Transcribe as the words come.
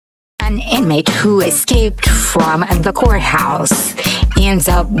An inmate who escaped from the courthouse ends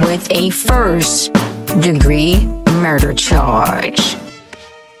up with a first-degree murder charge.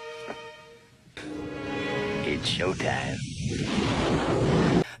 It's showtime.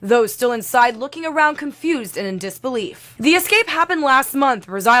 Those still inside looking around confused and in disbelief. The escape happened last month.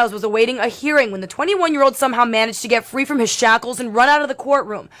 Rosales was awaiting a hearing when the 21-year-old somehow managed to get free from his shackles and run out of the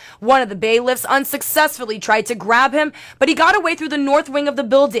courtroom. One of the bailiffs unsuccessfully tried to grab him, but he got away through the north wing of the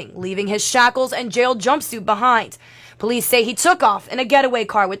building, leaving his shackles and jail jumpsuit behind. Police say he took off in a getaway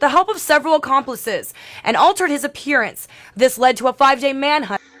car with the help of several accomplices and altered his appearance. This led to a 5-day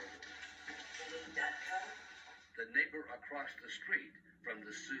manhunt. The neighbor across the street from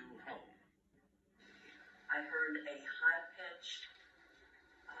the Sioux home. I heard a high-pitched,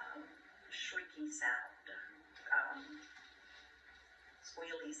 shrieky sound,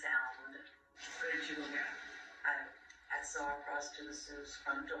 squealy sound. Where did you look at? I saw across to the Sioux's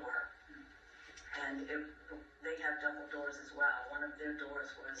front door, and they have double doors as well. One of their doors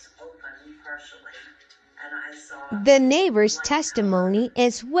was open partially, and I saw... The neighbor's testimony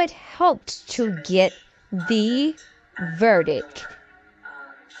is what helped to get the verdict.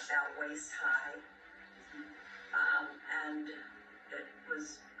 About waist high, and it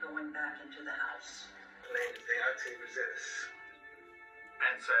was going back into the house. The main thing I take is this.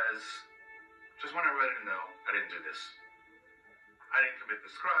 And says, just want everybody to know I didn't do this. I didn't commit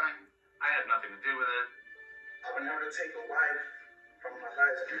this crime. I had nothing to do with it. I would never take a wife from my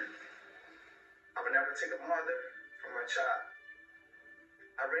husband. I would never take a mother from my child.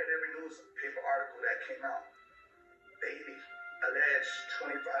 I read every newspaper article that came out. Baby alleged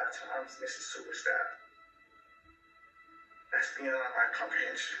 25 times Mrs. Superstar. That's beyond my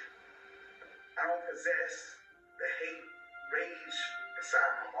comprehension. I don't possess the hate, rage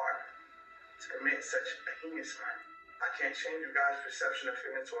inside my heart to commit such a heinous crime. I can't change you guys' perception of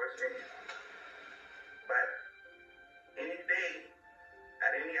feeling towards me. But any day,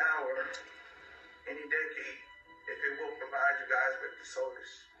 at any hour, any decade, if it will provide you guys with the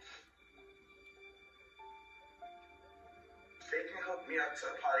solace, they can hook me up to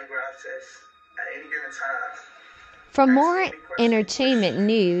a polygraph test at any given time. For more entertainment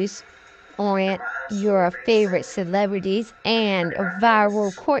news on your favorite celebrities and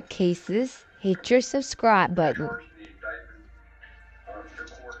viral court cases, hit your subscribe button.